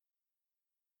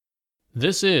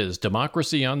This is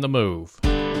Democracy on the Move.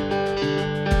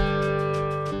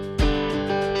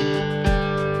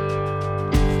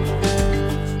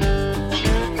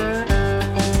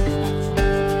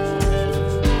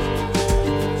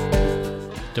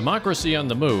 Democracy on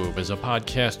the Move is a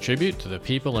podcast tribute to the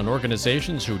people and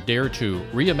organizations who dare to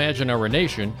reimagine our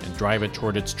nation and drive it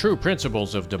toward its true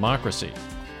principles of democracy.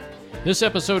 This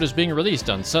episode is being released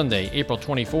on Sunday, April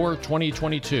 24,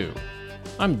 2022.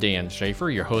 I'm Dan Schaefer,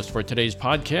 your host for today's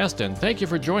podcast, and thank you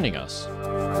for joining us.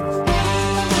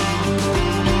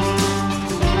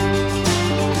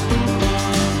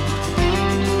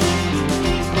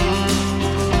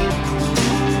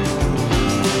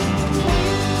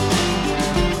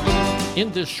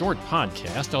 In this short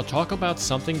podcast, I'll talk about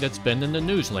something that's been in the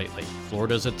news lately,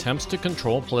 Florida's attempts to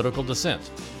control political dissent.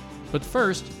 But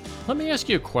first, let me ask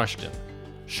you a question.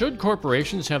 Should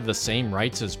corporations have the same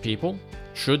rights as people?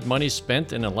 Should money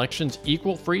spent in elections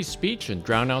equal free speech and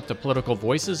drown out the political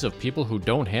voices of people who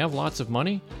don't have lots of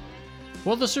money?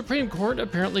 Well, the Supreme Court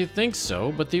apparently thinks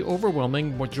so, but the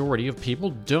overwhelming majority of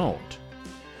people don't.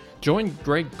 Join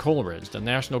Greg Coleridge, the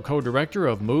National Co-Director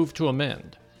of Move to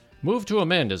Amend. Move to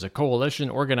Amend is a coalition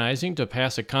organizing to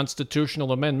pass a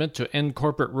constitutional amendment to end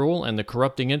corporate rule and the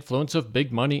corrupting influence of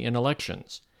big money in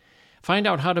elections. Find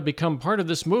out how to become part of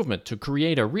this movement to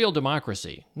create a real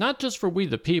democracy, not just for we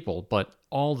the people, but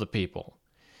all the people.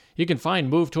 You can find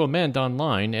Move to Amend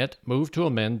online at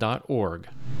movetoamend.org.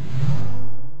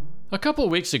 A couple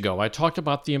weeks ago, I talked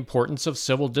about the importance of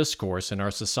civil discourse in our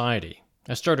society.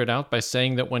 I started out by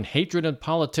saying that when hatred and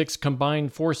politics combine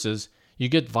forces, you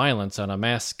get violence on a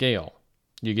mass scale.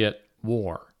 You get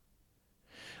war.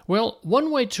 Well,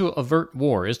 one way to avert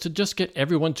war is to just get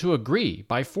everyone to agree,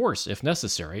 by force if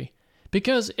necessary,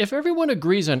 because if everyone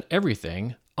agrees on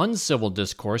everything, uncivil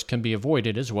discourse can be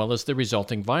avoided as well as the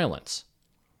resulting violence.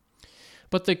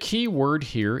 But the key word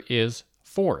here is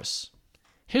force.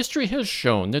 History has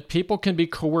shown that people can be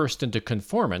coerced into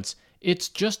conformance. It's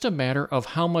just a matter of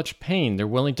how much pain they're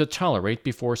willing to tolerate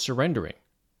before surrendering.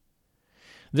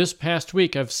 This past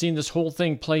week, I've seen this whole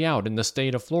thing play out in the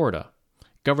state of Florida.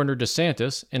 Governor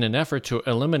DeSantis, in an effort to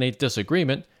eliminate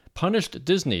disagreement, punished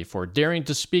Disney for daring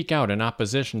to speak out in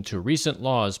opposition to recent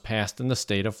laws passed in the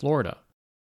state of Florida.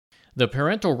 The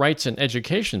Parental Rights in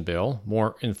Education bill,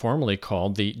 more informally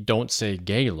called the Don't Say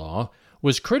Gay law,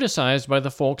 was criticized by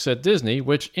the folks at Disney,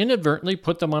 which inadvertently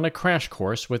put them on a crash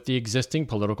course with the existing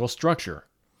political structure.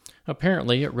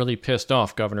 Apparently, it really pissed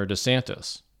off Governor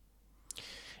DeSantis.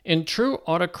 In true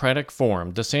autocratic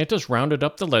form, DeSantis rounded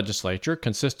up the legislature,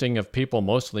 consisting of people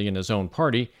mostly in his own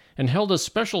party, and held a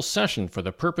special session for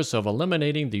the purpose of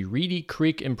eliminating the Reedy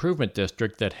Creek Improvement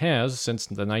District that has, since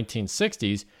the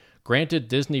 1960s, granted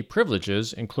Disney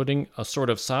privileges, including a sort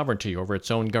of sovereignty over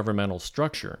its own governmental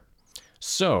structure.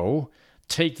 So,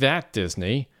 take that,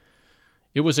 Disney.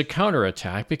 It was a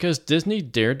counterattack because Disney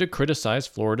dared to criticize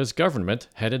Florida's government,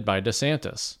 headed by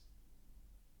DeSantis.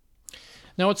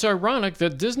 Now, it's ironic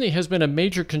that Disney has been a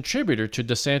major contributor to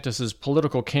DeSantis'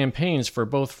 political campaigns for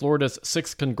both Florida's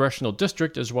 6th Congressional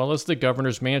District as well as the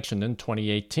governor's mansion in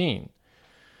 2018.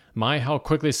 My, how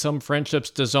quickly some friendships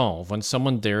dissolve when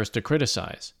someone dares to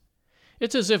criticize.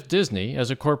 It's as if Disney,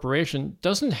 as a corporation,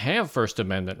 doesn't have First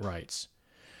Amendment rights.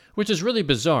 Which is really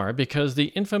bizarre because the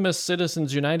infamous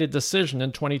Citizens United decision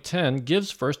in 2010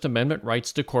 gives First Amendment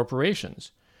rights to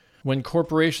corporations. When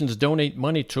corporations donate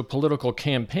money to political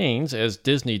campaigns, as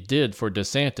Disney did for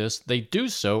DeSantis, they do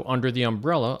so under the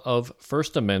umbrella of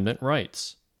First Amendment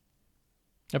rights.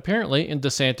 Apparently, in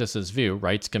DeSantis' view,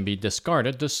 rights can be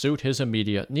discarded to suit his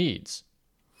immediate needs.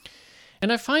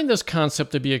 And I find this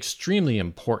concept to be extremely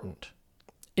important.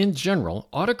 In general,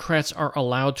 autocrats are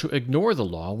allowed to ignore the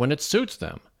law when it suits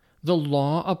them. The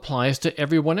law applies to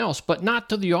everyone else, but not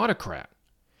to the autocrat.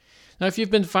 Now, if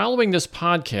you've been following this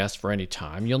podcast for any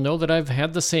time, you'll know that I've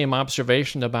had the same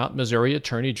observation about Missouri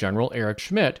Attorney General Eric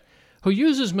Schmitt, who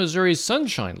uses Missouri's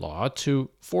Sunshine Law to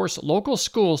force local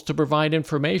schools to provide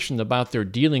information about their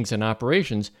dealings and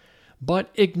operations,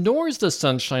 but ignores the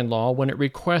Sunshine Law when it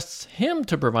requests him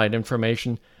to provide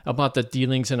information about the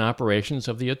dealings and operations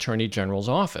of the Attorney General's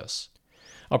office.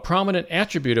 A prominent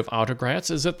attribute of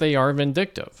autocrats is that they are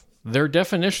vindictive. Their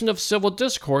definition of civil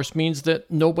discourse means that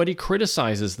nobody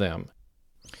criticizes them.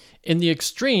 In the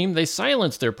extreme, they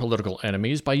silence their political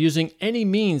enemies by using any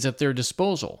means at their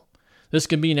disposal. This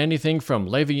can mean anything from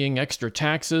levying extra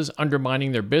taxes,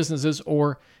 undermining their businesses,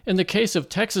 or, in the case of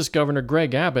Texas Governor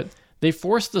Greg Abbott, they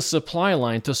forced the supply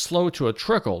line to slow to a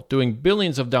trickle, doing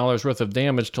billions of dollars worth of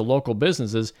damage to local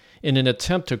businesses in an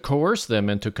attempt to coerce them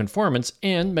into conformance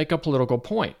and make a political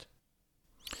point.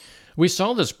 We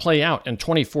saw this play out in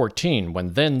 2014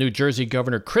 when then New Jersey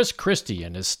Governor Chris Christie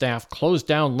and his staff closed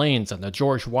down lanes on the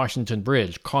George Washington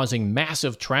Bridge, causing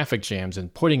massive traffic jams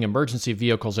and putting emergency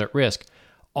vehicles at risk,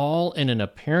 all in an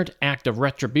apparent act of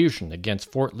retribution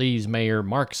against Fort Lee's Mayor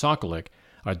Mark Sokolik,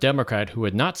 a Democrat who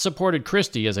had not supported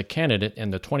Christie as a candidate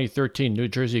in the 2013 New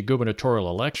Jersey gubernatorial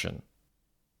election.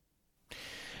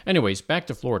 Anyways, back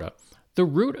to Florida. The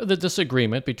root of the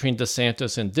disagreement between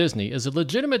DeSantis and Disney is a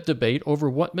legitimate debate over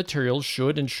what materials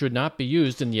should and should not be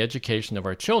used in the education of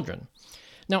our children.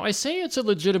 Now, I say it's a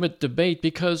legitimate debate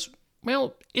because,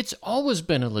 well, it's always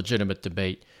been a legitimate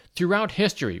debate. Throughout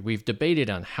history, we've debated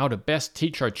on how to best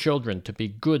teach our children to be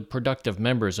good, productive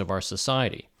members of our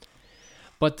society.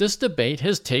 But this debate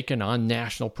has taken on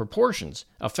national proportions,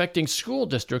 affecting school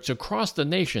districts across the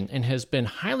nation, and has been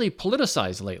highly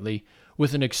politicized lately,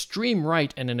 with an extreme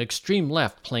right and an extreme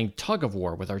left playing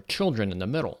tug-of-war with our children in the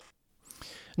middle.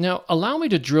 Now, allow me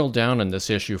to drill down on this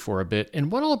issue for a bit,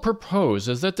 and what I'll propose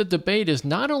is that the debate is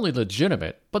not only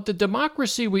legitimate, but the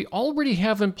democracy we already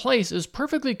have in place is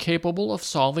perfectly capable of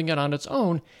solving it on its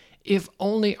own, if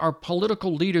only our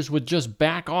political leaders would just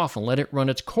back off and let it run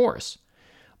its course.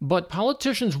 But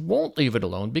politicians won't leave it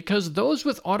alone because those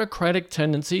with autocratic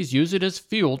tendencies use it as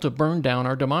fuel to burn down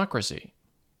our democracy.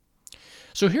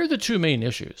 So here are the two main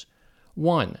issues.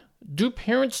 1. Do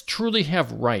parents truly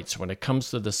have rights when it comes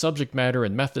to the subject matter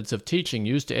and methods of teaching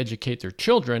used to educate their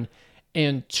children?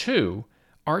 And 2.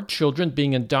 Are children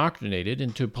being indoctrinated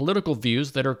into political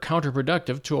views that are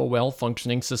counterproductive to a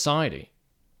well-functioning society?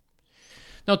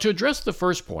 Now, to address the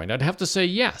first point, I'd have to say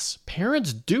yes,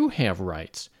 parents do have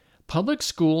rights. Public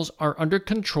schools are under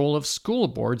control of school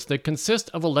boards that consist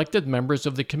of elected members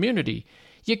of the community.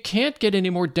 You can't get any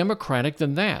more democratic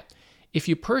than that. If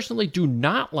you personally do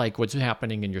not like what's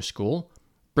happening in your school,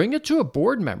 bring it to a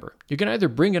board member. You can either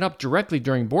bring it up directly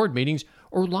during board meetings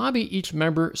or lobby each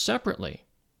member separately.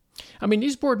 I mean,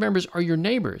 these board members are your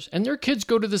neighbors, and their kids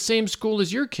go to the same school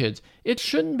as your kids. It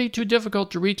shouldn't be too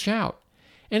difficult to reach out.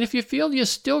 And if you feel you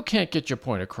still can't get your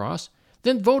point across,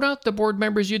 then vote out the board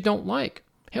members you don't like.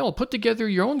 Hell, put together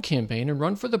your own campaign and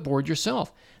run for the board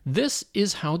yourself. This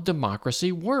is how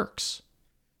democracy works.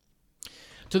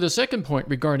 To the second point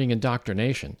regarding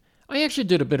indoctrination, I actually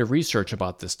did a bit of research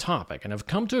about this topic and have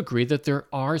come to agree that there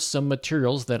are some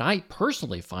materials that I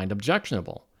personally find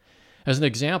objectionable. As an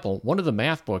example, one of the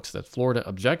math books that Florida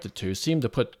objected to seemed to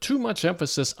put too much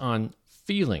emphasis on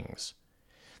feelings.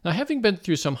 Now, having been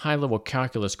through some high-level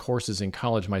calculus courses in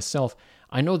college myself,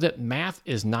 I know that math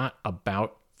is not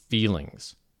about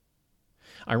feelings.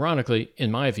 Ironically,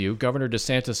 in my view, Governor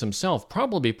DeSantis himself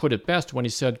probably put it best when he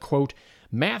said, quote,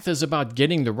 "Math is about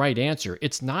getting the right answer.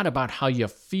 It's not about how you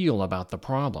feel about the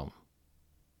problem."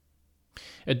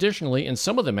 Additionally, in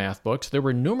some of the math books, there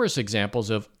were numerous examples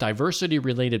of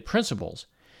diversity-related principles.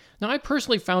 Now, I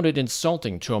personally found it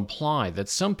insulting to imply that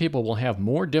some people will have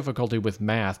more difficulty with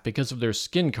math because of their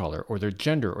skin color or their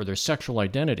gender or their sexual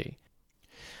identity.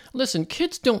 Listen,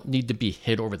 kids don't need to be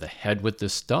hit over the head with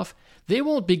this stuff. They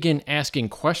won't begin asking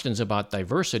questions about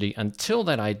diversity until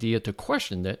that idea to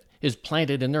question it is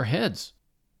planted in their heads.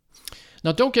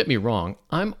 Now, don't get me wrong,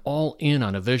 I'm all in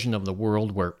on a vision of the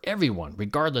world where everyone,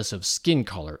 regardless of skin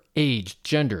color, age,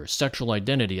 gender, sexual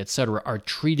identity, etc., are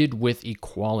treated with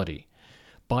equality.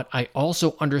 But I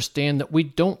also understand that we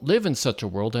don't live in such a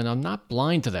world, and I'm not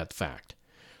blind to that fact.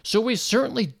 So we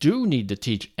certainly do need to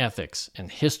teach ethics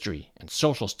and history and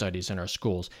social studies in our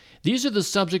schools. These are the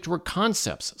subjects where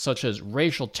concepts such as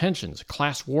racial tensions,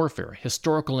 class warfare,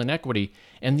 historical inequity,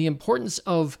 and the importance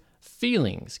of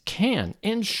feelings can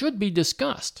and should be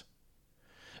discussed.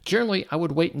 Generally, I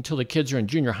would wait until the kids are in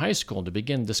junior high school to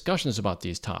begin discussions about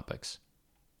these topics.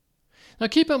 Now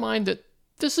keep in mind that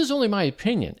this is only my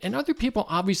opinion, and other people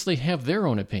obviously have their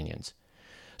own opinions.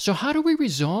 So how do we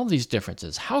resolve these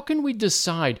differences? How can we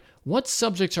decide what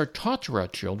subjects are taught to our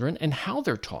children and how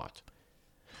they're taught?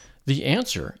 The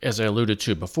answer, as I alluded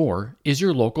to before, is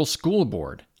your local school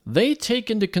board. They take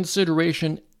into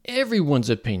consideration everyone's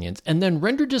opinions and then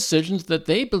render decisions that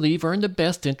they believe are in the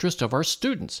best interest of our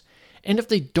students. And if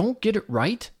they don't get it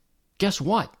right, guess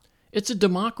what? It's a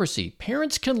democracy.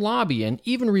 Parents can lobby and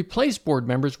even replace board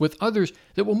members with others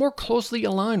that will more closely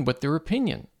align with their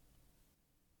opinion.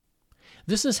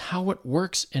 This is how it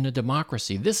works in a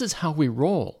democracy. This is how we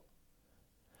roll.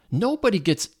 Nobody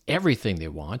gets everything they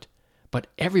want, but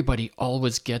everybody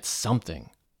always gets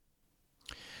something.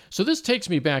 So this takes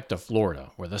me back to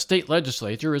Florida, where the state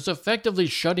legislature is effectively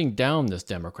shutting down this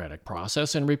democratic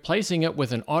process and replacing it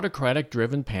with an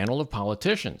autocratic-driven panel of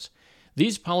politicians.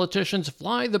 These politicians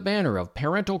fly the banner of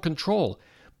parental control,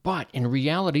 but in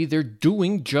reality they're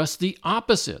doing just the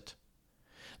opposite.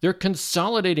 They're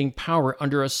consolidating power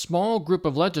under a small group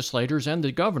of legislators and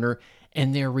the governor,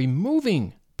 and they're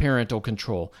removing parental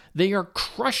control. They are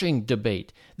crushing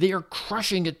debate. They are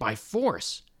crushing it by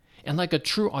force. And like a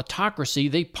true autocracy,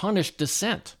 they punish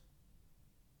dissent.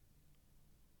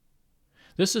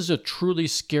 This is a truly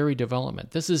scary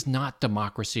development. This is not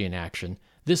democracy in action.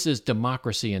 This is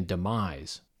democracy in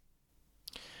demise.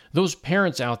 Those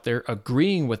parents out there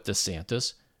agreeing with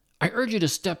DeSantis, I urge you to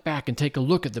step back and take a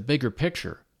look at the bigger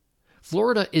picture.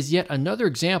 Florida is yet another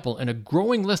example in a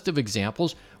growing list of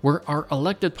examples where our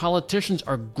elected politicians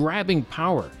are grabbing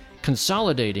power,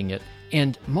 consolidating it,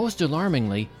 and, most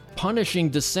alarmingly, punishing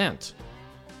dissent.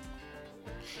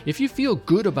 If you feel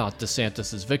good about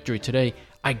DeSantis' victory today,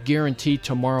 I guarantee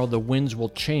tomorrow the winds will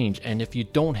change, and if you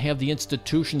don't have the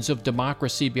institutions of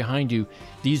democracy behind you,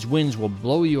 these winds will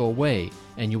blow you away,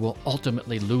 and you will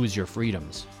ultimately lose your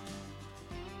freedoms.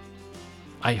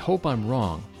 I hope I'm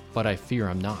wrong, but I fear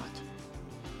I'm not.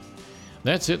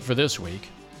 That's it for this week.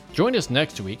 Join us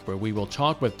next week where we will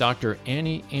talk with Dr.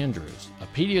 Annie Andrews, a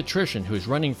pediatrician who's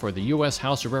running for the U.S.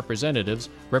 House of Representatives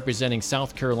representing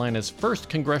South Carolina's 1st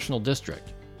Congressional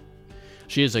District.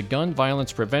 She is a gun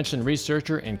violence prevention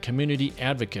researcher and community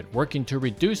advocate working to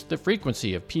reduce the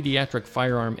frequency of pediatric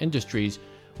firearm industries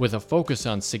with a focus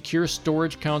on secure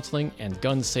storage counseling and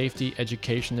gun safety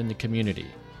education in the community.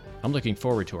 I'm looking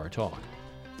forward to our talk.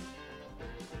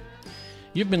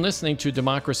 You've been listening to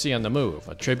Democracy on the Move,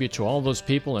 a tribute to all those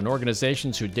people and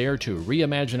organizations who dare to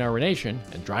reimagine our nation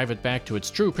and drive it back to its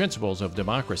true principles of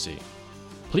democracy.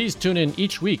 Please tune in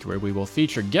each week where we will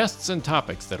feature guests and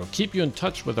topics that'll keep you in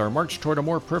touch with our march toward a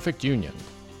more perfect union.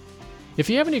 If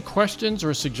you have any questions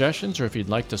or suggestions, or if you'd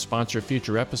like to sponsor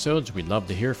future episodes, we'd love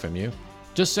to hear from you.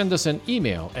 Just send us an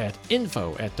email at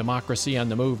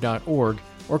info@democracyonthemove.org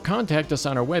or contact us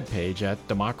on our webpage at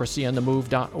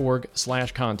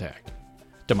democracyonthemove.org/contact.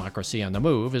 Democracy on the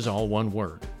Move is all one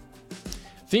word.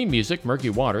 Theme music, Murky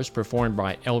Waters, performed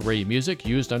by El Rey Music,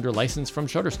 used under license from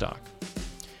Shutterstock.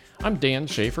 I'm Dan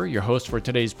Schaefer, your host for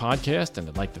today's podcast, and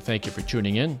I'd like to thank you for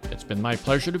tuning in. It's been my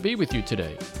pleasure to be with you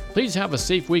today. Please have a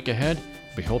safe week ahead.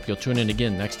 We hope you'll tune in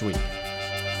again next week.